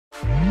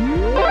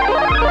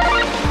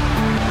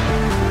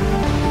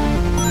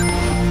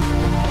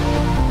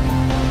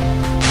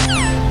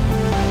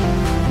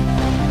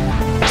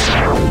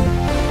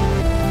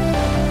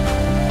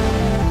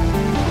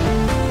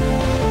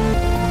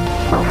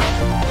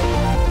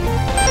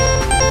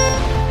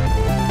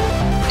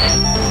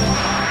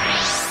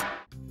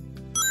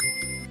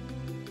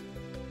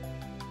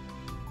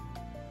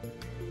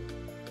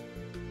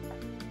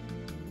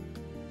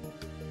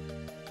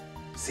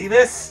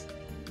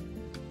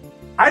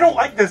don't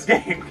like this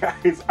game,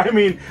 guys. I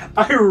mean,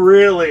 I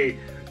really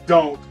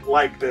don't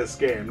like this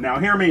game. Now,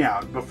 hear me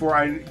out before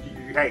I...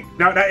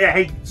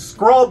 Hey,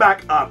 scroll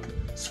back up.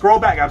 Scroll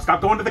back up.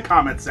 Stop going to the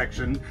comment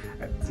section.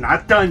 It's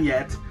not done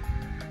yet.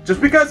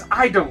 Just because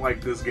I don't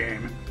like this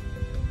game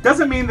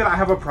doesn't mean that I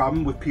have a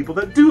problem with people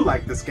that do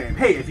like this game.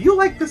 Hey, if you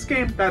like this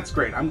game, that's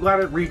great. I'm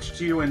glad it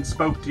reached you and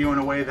spoke to you in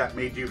a way that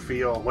made you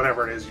feel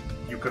whatever it is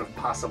you could have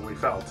possibly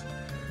felt.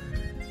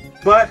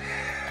 But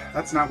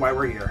that's not why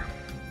we're here.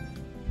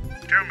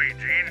 Tell me,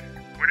 Gene,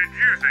 what did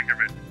you think of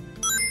it?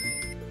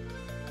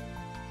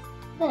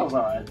 That was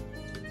alright.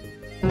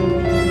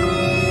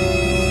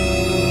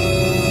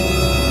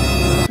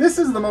 This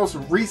is the most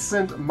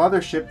recent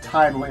Mothership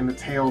title in the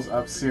Tales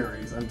of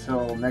series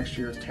until next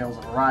year's Tales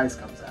of Arise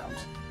comes out.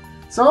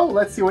 So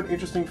let's see what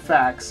interesting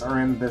facts are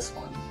in this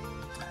one.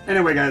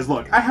 Anyway, guys,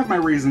 look, I have my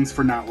reasons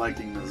for not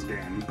liking this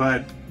game,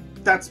 but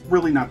that's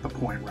really not the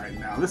point right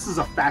now. This is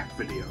a fact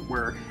video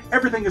where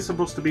everything is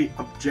supposed to be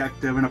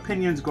objective and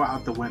opinions go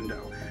out the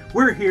window.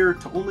 We're here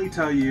to only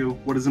tell you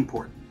what is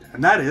important,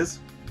 and that is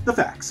the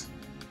facts.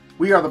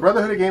 We are the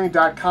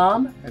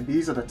BrotherhoodOfGaming.com, and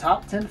these are the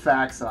top 10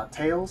 facts about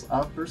Tales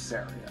of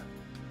Berseria.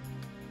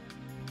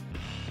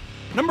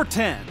 Number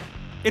 10.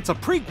 It's a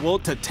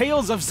prequel to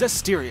Tales of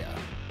Zestiria.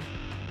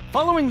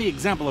 Following the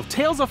example of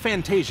Tales of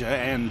Fantasia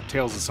and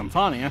Tales of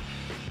Symphonia,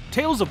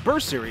 Tales of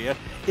Berseria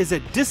is a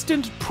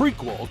distant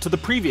prequel to the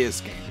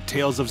previous game,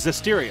 Tales of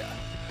Zestiria.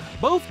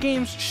 Both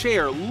games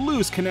share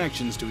loose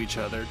connections to each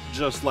other,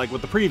 just like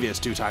with the previous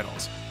two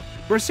titles.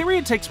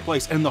 Berseria takes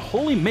place in the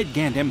Holy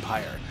Midgand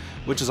Empire,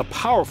 which is a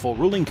powerful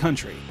ruling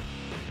country.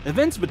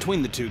 Events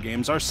between the two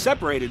games are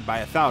separated by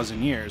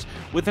 1,000 years,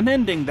 with an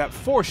ending that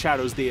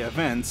foreshadows the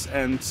events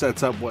and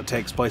sets up what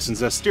takes place in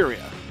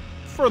Zestiria,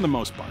 for the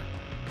most part.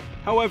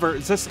 However,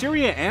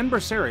 Zestiria and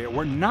Berseria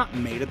were not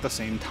made at the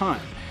same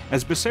time,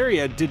 as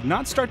Berseria did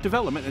not start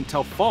development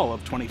until fall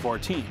of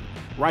 2014,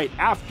 right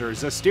after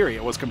Zestiria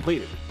was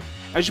completed.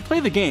 As you play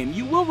the game,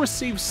 you will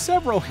receive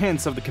several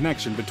hints of the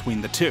connection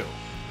between the two.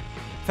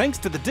 Thanks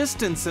to the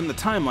distance and the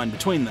timeline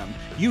between them,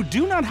 you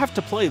do not have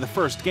to play the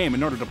first game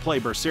in order to play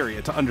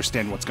Berseria to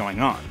understand what's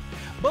going on.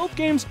 Both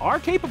games are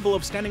capable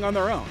of standing on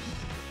their own.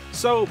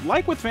 So,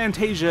 like with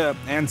Fantasia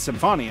and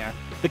Symphonia,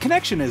 the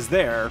connection is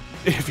there,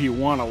 if you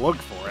want to look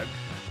for it,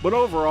 but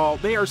overall,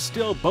 they are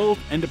still both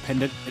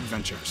independent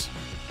adventures.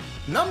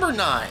 Number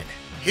 9.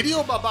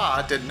 Hideo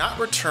Baba did not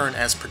return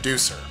as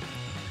producer.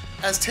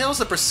 As Tales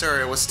of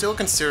Berseria was still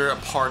considered a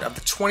part of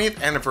the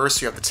 20th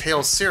anniversary of the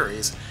Tales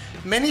series,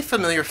 many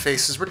familiar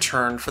faces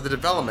returned for the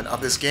development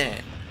of this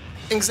game.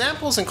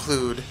 Examples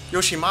include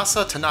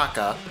Yoshimasa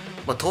Tanaka,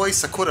 Motoi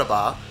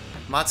Sakuraba,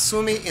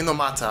 Matsumi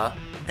Inomata,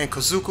 and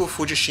Kozuku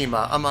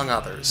Fujishima, among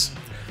others.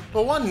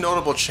 But one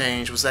notable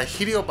change was that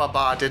Hideo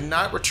Baba did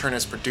not return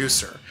as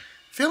producer.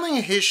 Filling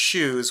in his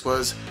shoes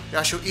was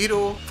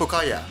Yasuhiro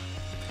Fukaya.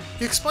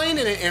 He explained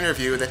in an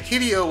interview that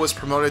Hideo was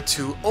promoted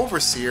to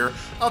overseer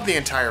of the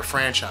entire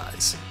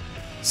franchise.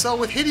 So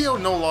with Hideo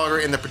no longer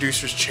in the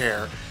producer's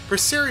chair,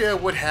 Berseria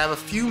would have a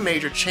few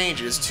major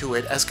changes to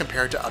it as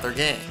compared to other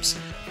games.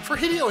 For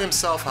Hideo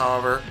himself,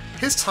 however,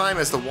 his time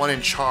as the one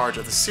in charge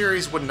of the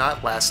series would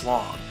not last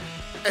long,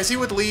 as he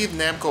would leave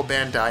Namco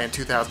Bandai in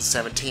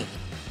 2017.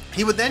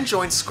 He would then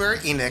join Square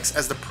Enix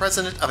as the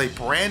president of a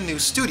brand new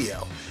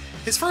studio.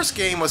 His first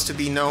game was to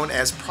be known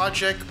as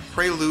Project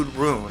Prelude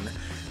Rune,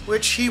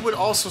 which he would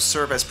also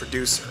serve as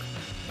producer.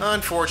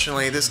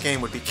 Unfortunately, this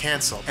game would be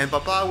cancelled, and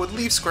Baba would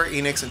leave Square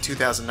Enix in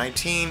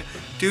 2019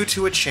 due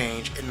to a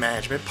change in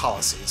management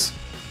policies.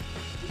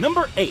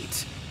 Number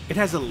 8. It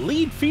has a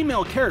lead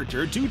female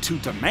character due to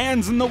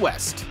demands in the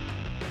West.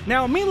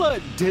 Now, Mila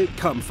did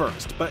come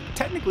first, but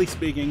technically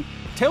speaking,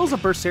 Tales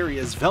of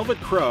Berseria's Velvet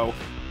Crowe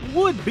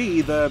would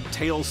be the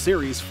Tales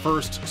series'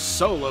 first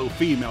solo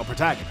female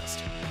protagonist.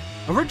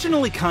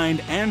 Originally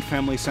kind and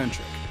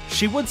family-centric,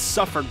 she would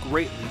suffer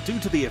greatly due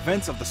to the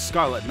events of the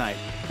Scarlet Night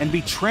and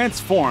be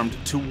transformed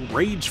to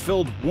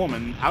rage-filled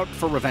woman out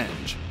for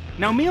revenge.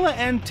 Now, Mila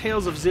and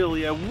Tales of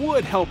Zestiria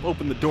would help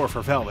open the door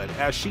for Velvet,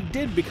 as she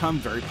did become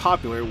very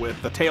popular with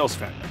the Tales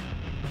fandom.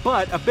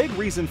 But a big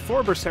reason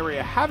for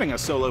Berseria having a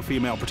solo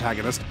female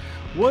protagonist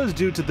was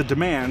due to the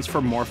demands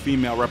for more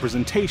female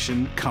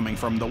representation coming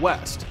from the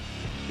West.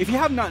 If you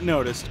have not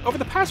noticed, over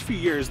the past few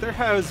years there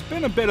has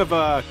been a bit of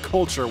a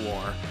culture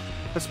war,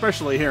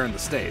 especially here in the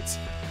States.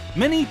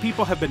 Many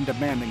people have been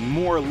demanding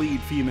more lead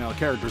female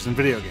characters in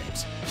video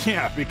games.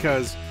 Yeah,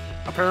 because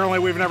apparently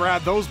we've never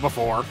had those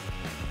before.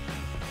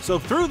 So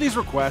through these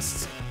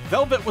requests,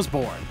 Velvet was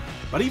born.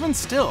 But even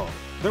still,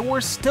 there were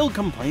still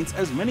complaints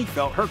as many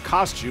felt her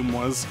costume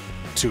was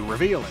too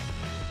revealing.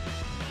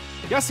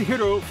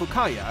 Yasuhiro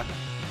Fukaya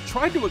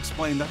tried to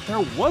explain that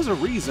there was a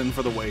reason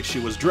for the way she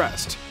was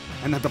dressed,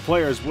 and that the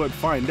players would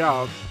find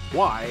out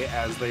why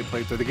as they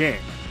played through the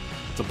game.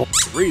 It's a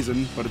bullshit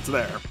reason, but it's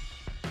there.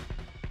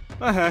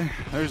 But hey,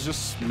 there's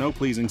just no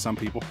pleasing some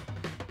people.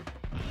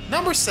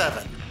 Number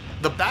 7.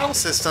 The battle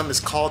system is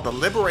called the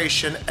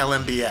Liberation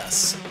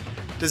LMBS.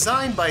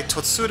 Designed by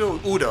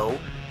Totsuro Udo,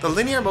 The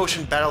linear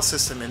motion battle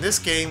system in this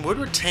game would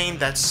retain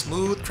that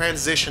smooth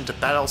transition to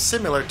battle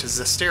similar to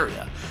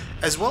Zestiria,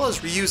 as well as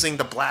reusing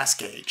the blast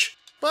gauge.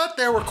 But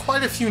there were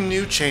quite a few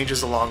new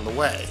changes along the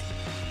way.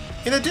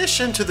 In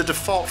addition to the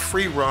default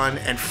free run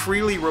and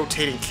freely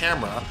rotating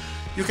camera,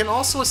 you can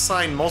also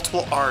assign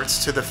multiple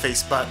arts to the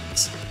face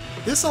buttons.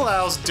 This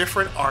allows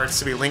different arts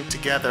to be linked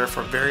together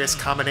for various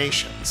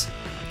combinations,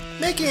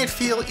 making it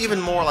feel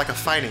even more like a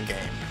fighting game.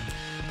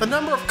 The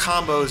number of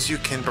combos you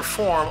can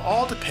perform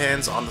all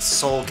depends on the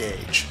soul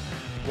gauge.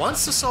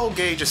 Once the soul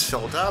gauge is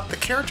filled up, the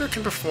character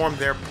can perform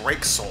their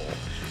break soul.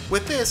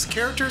 With this,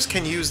 characters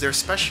can use their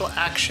special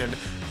action,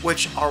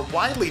 which are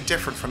widely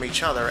different from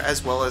each other,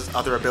 as well as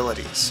other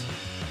abilities.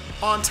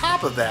 On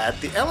top of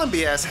that, the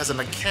LMBS has a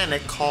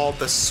mechanic called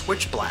the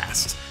Switch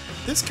Blast.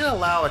 This can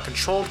allow a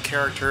controlled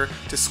character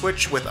to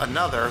switch with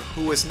another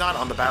who is not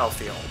on the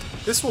battlefield.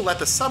 This will let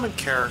the summoned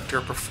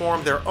character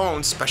perform their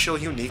own special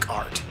unique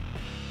art.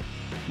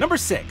 Number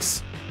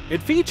 6.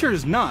 It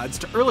features nods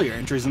to earlier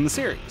entries in the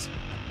series.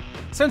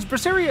 Since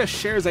Berseria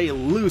shares a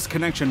loose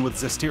connection with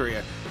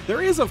Zestiria,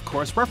 there is of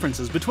course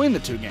references between the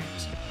two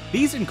games.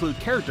 These include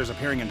characters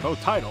appearing in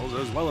both titles,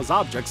 as well as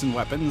objects and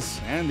weapons,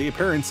 and the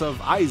appearance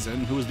of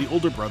Eisen, who is the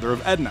older brother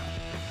of Edna.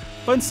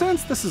 But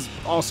since this is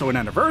also an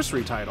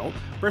anniversary title,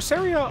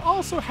 Berseria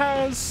also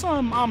has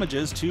some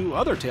homages to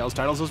other Tales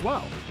titles as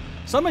well.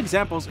 Some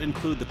examples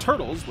include the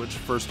turtles, which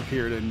first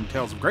appeared in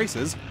Tales of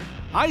Graces,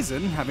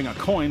 Eisen having a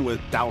coin with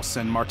Daus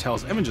and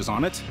Martel's images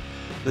on it,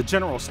 the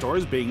general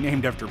stores being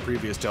named after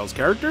previous Tales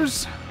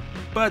characters,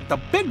 but the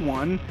big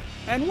one,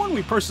 and one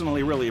we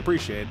personally really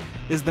appreciate,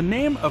 is the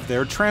name of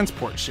their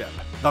transport ship,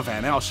 the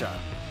Van Elsha.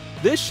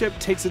 This ship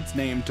takes its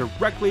name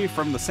directly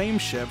from the same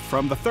ship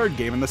from the third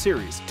game in the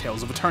series,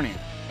 Tales of Eternia.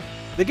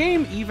 The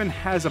game even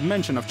has a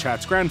mention of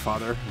Chat's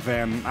grandfather,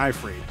 Van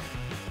Eyfried,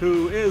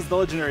 who is the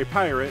legendary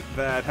pirate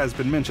that has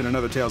been mentioned in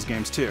other Tales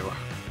games too.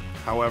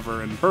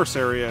 However, in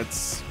Berseria,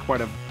 it's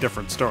quite a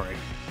different story.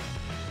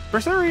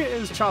 Berseria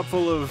is chock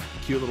full of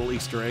cute little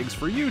Easter eggs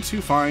for you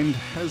to find,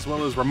 as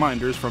well as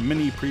reminders from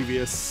many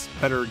previous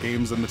better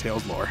games in the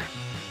Tales lore.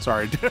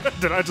 Sorry,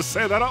 did I just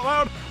say that out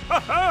loud?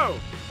 Ho-ho!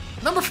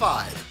 Number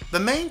 5. The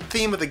main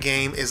theme of the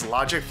game is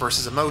logic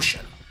versus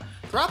emotion.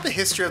 Throughout the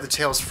history of the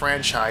Tales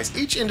franchise,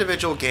 each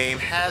individual game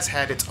has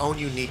had its own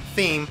unique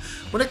theme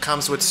when it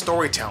comes to its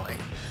storytelling.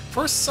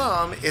 For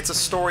some, it's a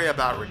story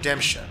about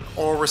redemption,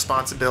 or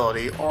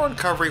responsibility, or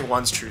uncovering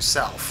one's true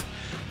self.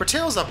 For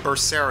Tales of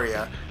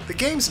Berseria, the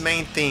game's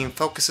main theme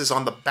focuses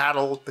on the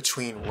battle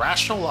between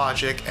rational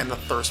logic and the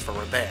thirst for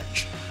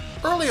revenge.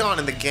 Early on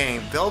in the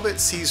game, Velvet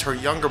sees her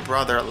younger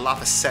brother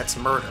Laphicette's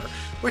murder,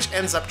 which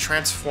ends up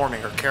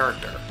transforming her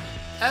character.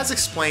 As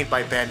explained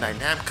by Bandai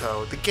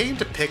Namco, the game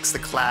depicts the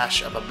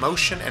clash of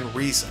emotion and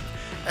reason,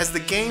 as the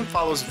game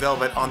follows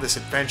Velvet on this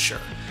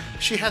adventure.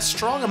 She has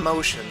strong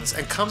emotions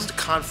and comes into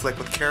conflict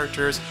with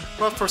characters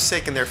who have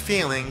forsaken their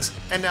feelings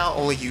and now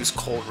only use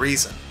cold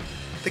reason.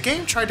 The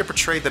game tried to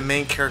portray the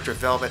main character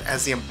Velvet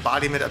as the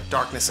embodiment of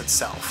darkness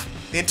itself.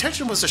 The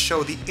intention was to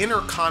show the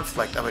inner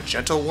conflict of a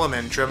gentle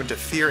woman driven to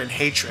fear and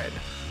hatred.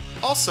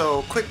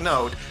 Also, quick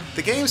note,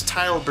 the game's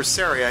title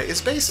Berseria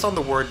is based on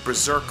the word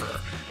Berserker,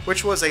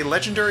 which was a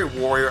legendary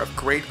warrior of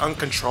great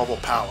uncontrollable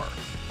power.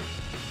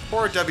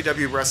 Or a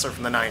WWE wrestler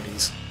from the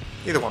 90s.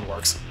 Either one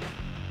works.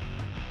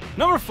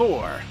 Number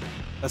 4.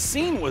 A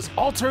scene was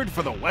altered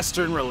for the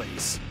Western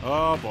release.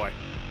 Oh boy.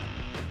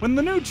 When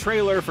the new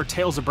trailer for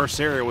Tales of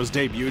Berseria was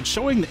debuted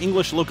showing the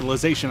English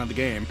localization of the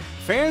game,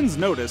 fans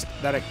noticed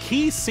that a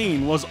key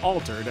scene was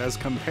altered as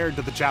compared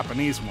to the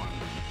Japanese one,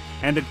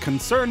 and it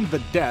concerned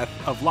the death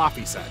of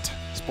Laphicette.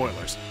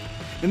 Spoilers.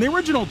 In the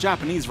original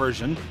Japanese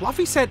version,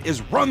 Laphicette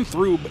is run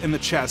through in the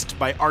chest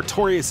by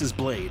Artorias'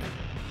 blade.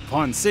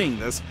 Upon seeing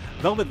this,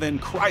 Velvet then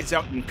cries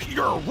out in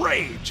pure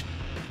rage.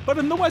 But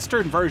in the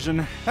Western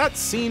version, that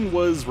scene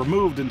was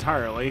removed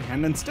entirely,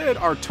 and instead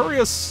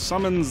Artorias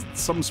summons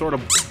some sort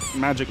of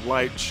magic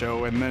light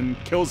show and then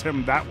kills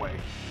him that way.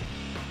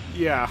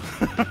 Yeah.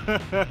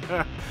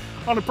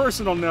 On a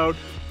personal note,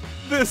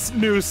 this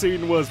new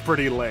scene was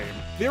pretty lame.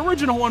 The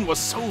original one was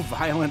so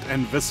violent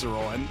and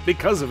visceral, and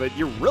because of it,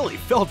 you really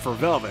felt for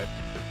Velvet.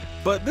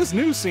 But this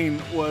new scene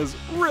was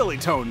really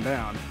toned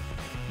down.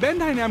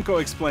 Bandai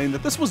Namco explained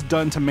that this was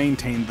done to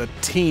maintain the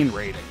teen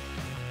rating.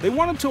 They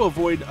wanted to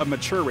avoid a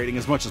mature rating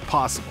as much as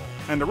possible,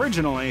 and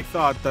originally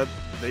thought that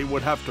they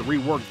would have to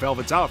rework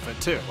Velvet's outfit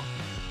too.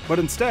 But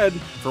instead,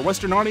 for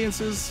Western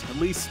audiences, at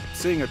least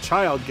seeing a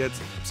child get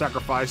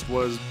sacrificed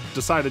was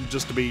decided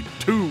just to be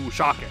too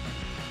shocking.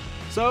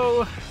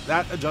 So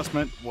that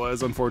adjustment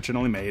was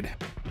unfortunately made.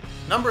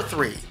 Number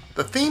 3.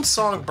 The theme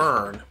song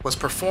Burn was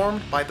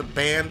performed by the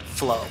band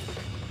Flow.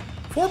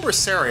 For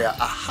Berseria,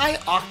 a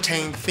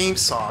high-octane theme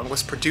song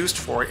was produced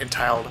for it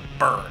entitled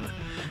Burn.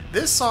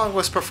 This song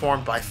was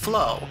performed by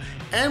Flow,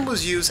 and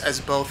was used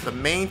as both the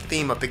main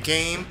theme of the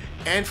game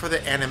and for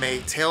the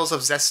anime Tales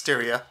of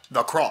Zestiria,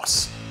 The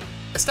Cross.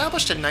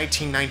 Established in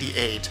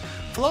 1998,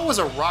 Flow was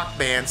a rock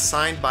band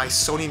signed by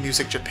Sony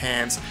Music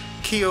Japan's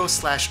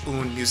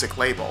Kyo/Un music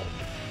label.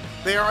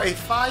 They are a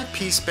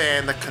 5-piece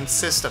band that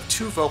consists of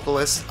 2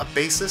 vocalists, a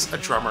bassist, a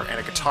drummer, and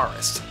a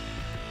guitarist.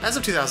 As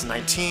of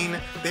 2019,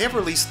 they have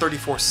released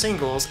 34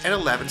 singles and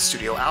 11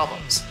 studio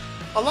albums.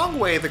 Along the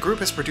way, the group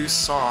has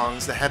produced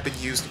songs that have been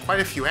used in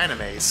quite a few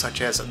animes,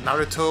 such as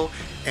Naruto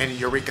and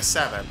Eureka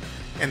 7.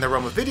 In the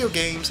realm of video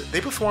games, they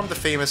performed the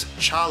famous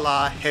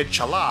Cha-La Head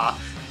Cha-La,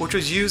 which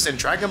was used in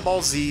Dragon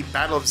Ball Z,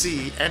 Battle of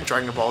Z, and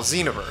Dragon Ball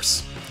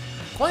Xenoverse.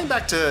 Going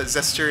back to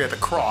Zestiria the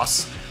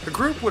Cross, the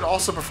group would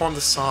also perform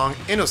the song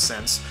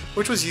Innocence,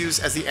 which was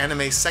used as the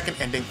anime's second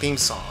ending theme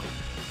song.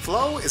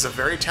 Flow is a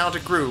very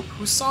talented group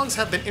whose songs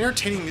have been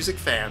entertaining music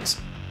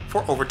fans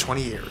for over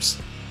 20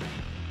 years.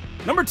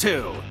 Number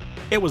 2.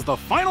 It was the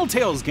final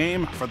Tales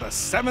game for the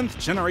 7th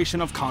generation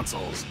of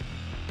consoles.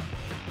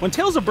 When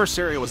Tales of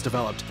Berseria was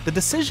developed, the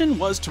decision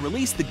was to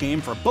release the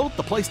game for both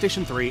the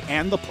PlayStation 3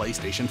 and the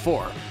PlayStation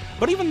 4.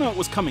 But even though it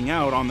was coming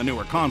out on the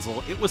newer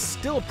console, it was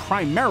still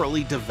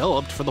primarily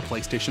developed for the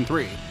PlayStation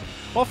 3.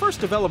 While first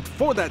developed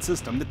for that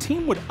system, the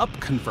team would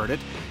upconvert it,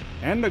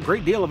 and a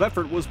great deal of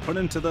effort was put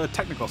into the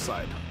technical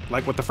side,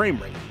 like with the frame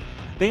rate.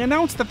 They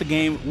announced that the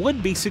game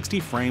would be 60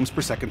 frames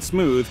per second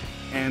smooth,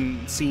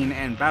 and scene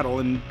and battle,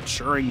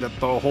 ensuring that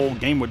the whole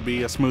game would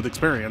be a smooth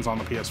experience on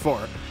the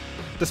PS4.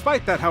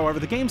 Despite that, however,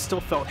 the game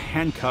still felt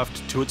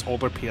handcuffed to its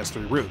older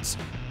PS3 roots,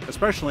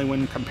 especially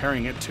when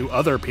comparing it to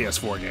other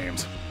PS4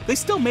 games. They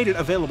still made it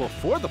available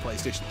for the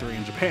PlayStation 3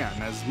 in Japan,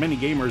 as many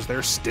gamers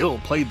there still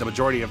played the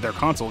majority of their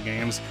console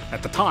games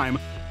at the time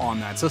on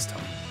that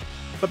system.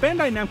 But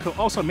Bandai Namco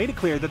also made it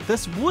clear that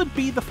this would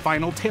be the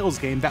final Tales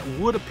game that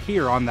would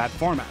appear on that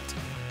format,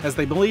 as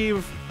they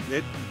believe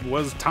it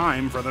was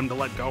time for them to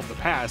let go of the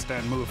past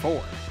and move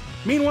forward.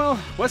 Meanwhile,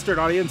 Western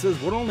audiences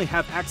would only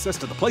have access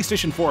to the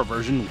PlayStation 4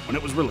 version when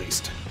it was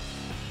released.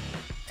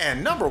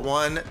 And number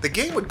 1, the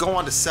game would go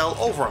on to sell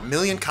over 1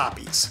 million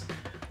copies.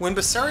 When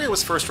Berseria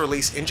was first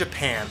released in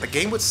Japan, the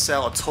game would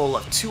sell a total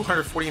of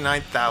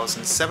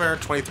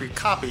 249,723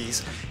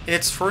 copies in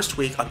its first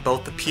week on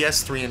both the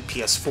PS3 and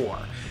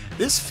PS4.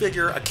 This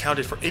figure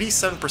accounted for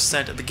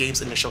 87% of the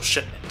game's initial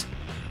shipment.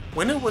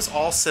 When it was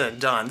all said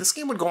and done, this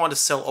game would go on to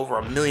sell over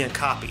 1 million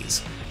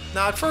copies.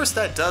 Now at first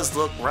that does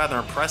look rather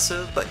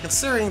impressive, but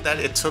considering that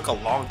it took a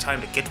long time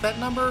to get to that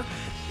number,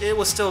 it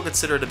was still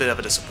considered a bit of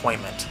a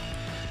disappointment.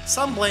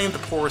 Some blame the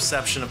poor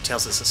reception of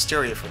Tales of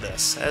Zestiria for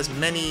this, as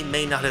many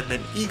may not have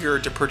been eager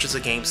to purchase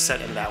a game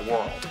set in that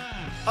world.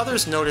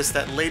 Others noticed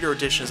that later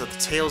editions of the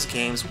Tales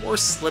games were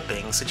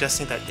slipping,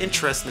 suggesting that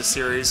interest in the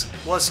series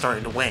was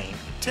starting to wane.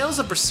 Tales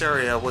of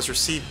Berseria was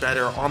received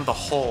better on the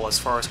whole as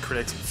far as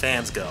critics and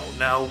fans go.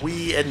 Now,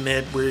 we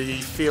admit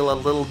we feel a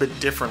little bit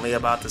differently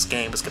about this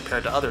game as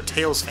compared to other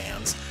Tales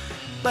fans,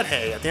 but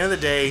hey, at the end of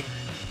the day,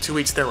 to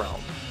each their own.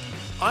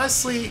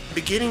 Honestly,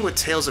 beginning with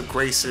Tales of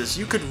Graces,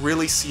 you could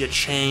really see a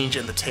change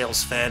in the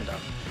Tales fandom,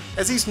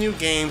 as these new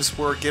games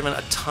were given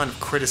a ton of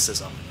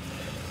criticism.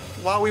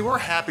 While we were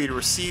happy to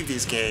receive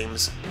these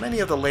games, many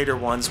of the later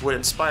ones would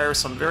inspire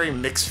some very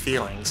mixed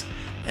feelings,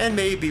 and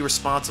may be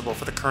responsible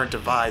for the current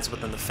divides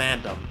within the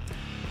fandom.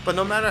 But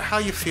no matter how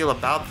you feel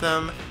about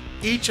them,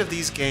 each of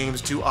these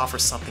games do offer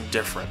something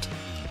different.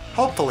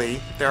 Hopefully,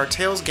 there are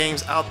Tales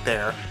games out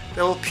there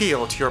that will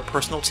appeal to your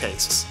personal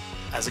tastes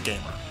as a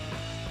gamer.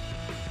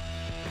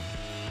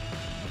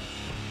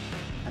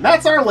 And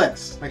that's our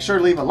list. Make sure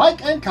to leave a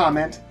like and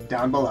comment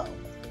down below.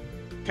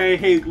 Okay,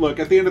 hey, look,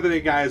 at the end of the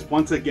day, guys,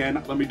 once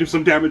again, let me do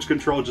some damage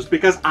control just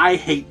because I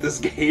hate this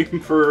game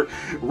for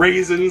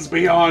reasons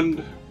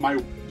beyond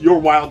your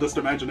wildest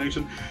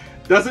imagination.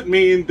 Doesn't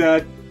mean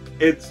that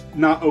it's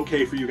not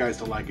okay for you guys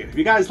to like it. If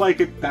you guys like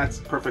it,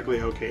 that's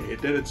perfectly okay.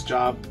 It did its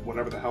job,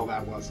 whatever the hell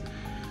that was.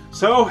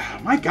 So,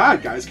 my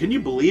god, guys, can you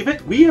believe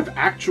it? We have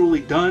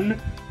actually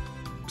done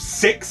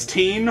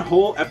 16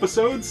 whole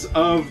episodes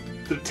of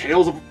the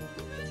Tales of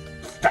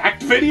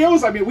Fact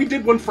videos? I mean, we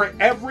did one for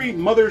every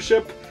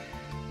Mothership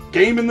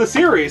game in the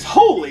series.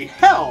 Holy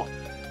hell!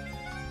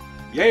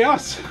 Yay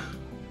us!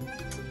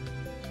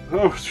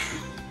 Oh,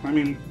 I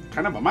mean,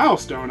 kind of a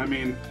milestone. I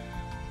mean,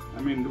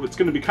 it's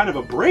going to be kind of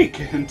a break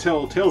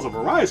until Tales of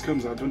Arise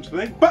comes out, don't you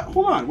think? But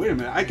hold on, wait a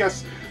minute. I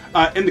guess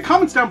in the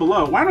comments down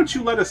below, why don't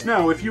you let us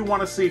know if you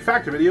want to see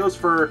fact videos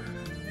for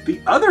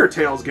the other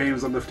Tales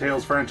games on the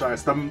Tales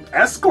franchise, the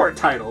escort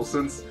titles,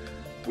 since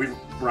we've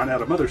run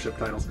out of Mothership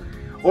titles.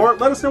 Or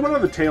let us know what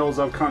other Tales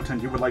of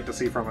content you would like to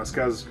see from us,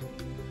 because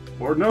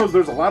Lord knows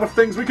there's a lot of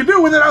things we can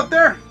do with it out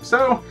there.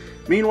 So,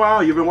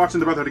 meanwhile, you've been watching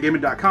the Brotherhood of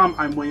Gaming.com.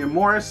 I'm William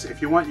Morris. If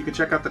you want, you can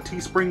check out the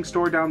Teespring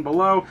store down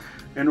below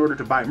in order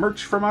to buy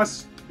merch from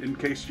us, in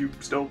case you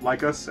still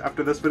like us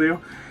after this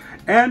video.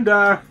 And,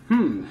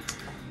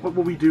 what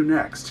will we do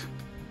next?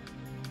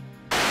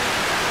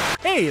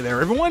 Hey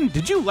there everyone,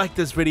 did you like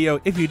this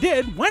video? If you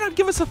did, why not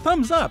give us a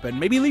thumbs up and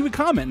maybe leave a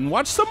comment and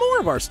watch some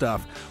more of our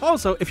stuff.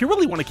 Also, if you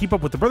really want to keep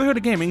up with the Brotherhood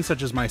of Gaming,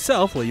 such as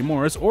myself, William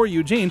Morris, or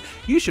Eugene,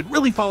 you should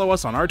really follow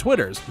us on our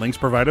Twitters, links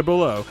provided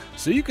below,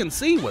 so you can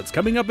see what's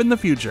coming up in the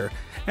future.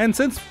 And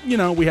since, you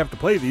know, we have to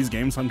play these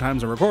games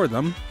sometimes and record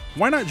them,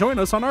 why not join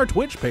us on our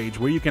Twitch page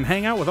where you can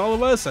hang out with all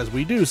of us as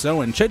we do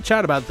so and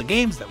chit-chat about the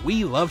games that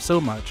we love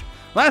so much.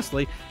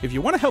 Lastly, if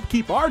you want to help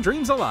keep our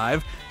dreams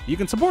alive, you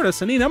can support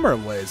us any number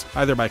of ways,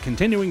 either by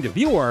continuing to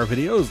view our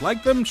videos,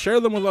 like them, share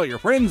them with all your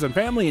friends and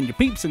family and your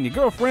peeps and your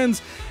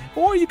girlfriends,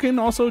 or you can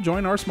also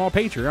join our small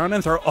Patreon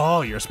and throw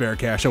all your spare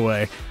cash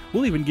away.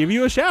 We'll even give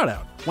you a shout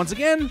out. Once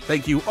again,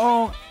 thank you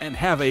all, and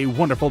have a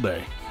wonderful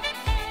day.